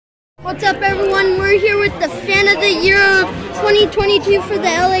What's up, everyone? We're here with the fan of the year of 2022 for the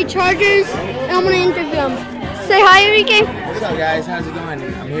LA Chargers, and I'm going to interview him. Say hi, Enrique. What's up, guys? How's it going?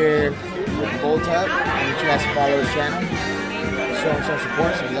 I'm here with Bolt Up. I want you guys to follow his channel, show him some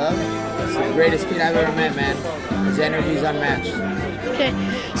support, some love. He's the greatest kid I've ever met, man. His energy is unmatched. Okay.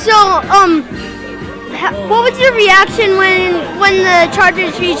 So, what was your reaction when the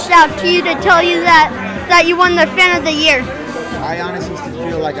Chargers reached out to you to tell you that you won the fan of the year? I honestly still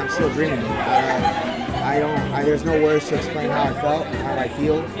feel like I'm still dreaming. There's no words to explain how I felt, how I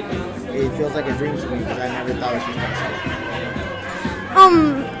feel. It feels like a dream to me because I never thought this was possible.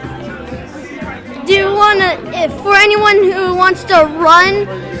 Do you want to, for anyone who wants to run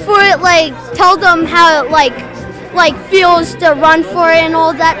for it, like, tell them how it, like feels to run for it and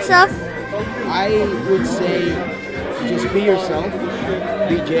all that stuff? I would say just be yourself,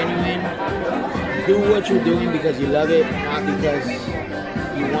 be genuine, do what you're doing because you love it, not because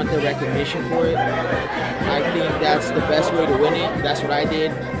you want the recognition for it. I think that's the best way to win it. That's what I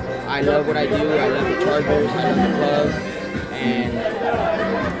did. I love what I do. I love the Chargers. I love the club. And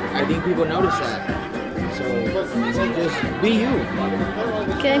I think people notice that. So just be you.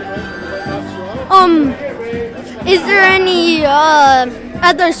 Okay. Is there any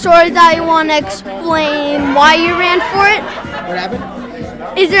other story that you want to explain why you ran for it? What happened?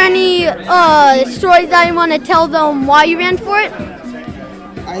 Is there any story that you want to tell them why you ran for it?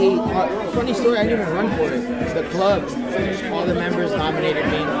 Funny story, I didn't even run for it. The club, all the members nominated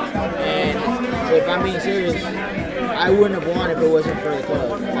me. And if I'm being serious, I wouldn't have won if it wasn't for the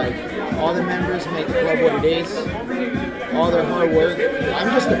club. Like, all the members make the club what it is. All their hard work. I'm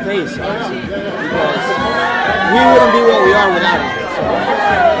just the face, honestly. Because we wouldn't be what we are without it. So.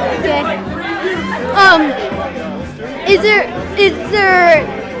 Okay. Is there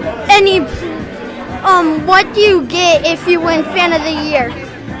any, what do you get if you win fan of the year?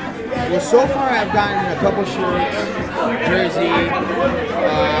 Well, so far I've gotten a couple shirts, jersey,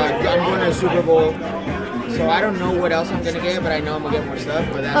 I'm going to the Super Bowl, so I don't know what else I'm going to get, but I know I'm going to get more stuff,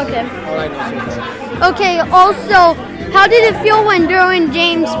 but that's okay. All I know so far. Okay, also, how did it feel when Derwin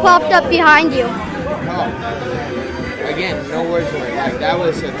James popped up behind you? Oh, again, no words for it. Like, that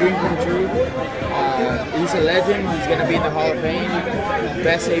was a dream come true. He's a legend. He's going to be in the Hall of Fame.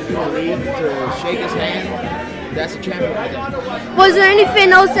 Best safety in the league. To shake his hand, that's a champion right there. Was there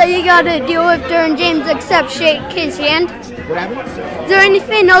anything else that you got to do with Derwin James except shake his hand? What happened? Is there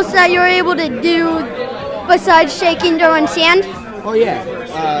anything else that you were able to do besides shaking Derwin's hand? Oh,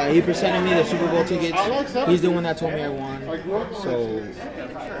 yeah. He presented me the Super Bowl tickets. He's the one that told me I won. So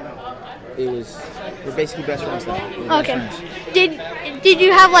we're basically best friends now. Okay. Did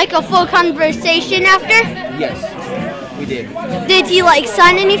you have like a full conversation after? Yes, we did. Did he like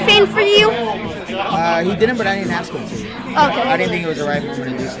sign anything for you? He didn't, but I didn't ask him to. Okay. I didn't think it was the right moment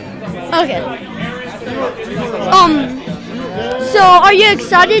to do so. Okay. So are you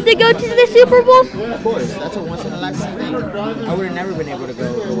excited to go to the Super Bowl? Of course, that's a once in a lifetime thing. I would have never been able to go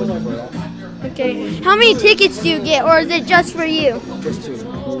if it wasn't for that. Okay. How many tickets do you get, or is it just for you? Just two.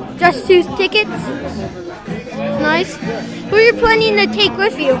 Just 2 tickets? Nice. Who are you planning to take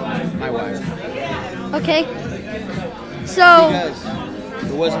with you? My wife. Okay. So. Because if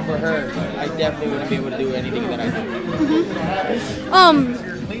it wasn't for her, I definitely wouldn't be able to do anything that I do.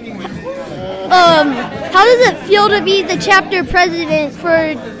 How does it feel to be the chapter president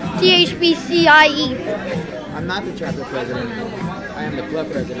for THBCIE? I'm not the chapter president anymore. I am the club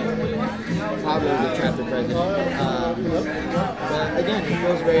president. Pablo is the chapter president. But again, it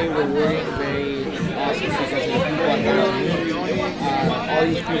feels very rewarding, very awesome because of the people I got to meet. All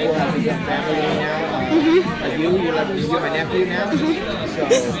these people have become family to me now. Like you're my nephew now. So,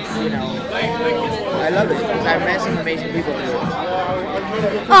 you know, I love it because I've met some amazing people through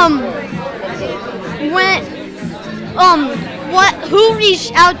it. Who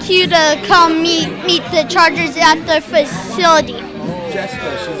reached out to you to come meet the Chargers at the facility?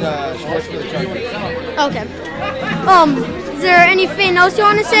 Jessica, she works for the Chargers. Okay. Is there anything else you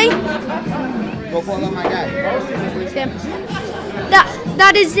want to say? Go follow my guy. Okay.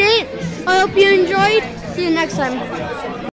 That is it. I hope you enjoyed. See you next time.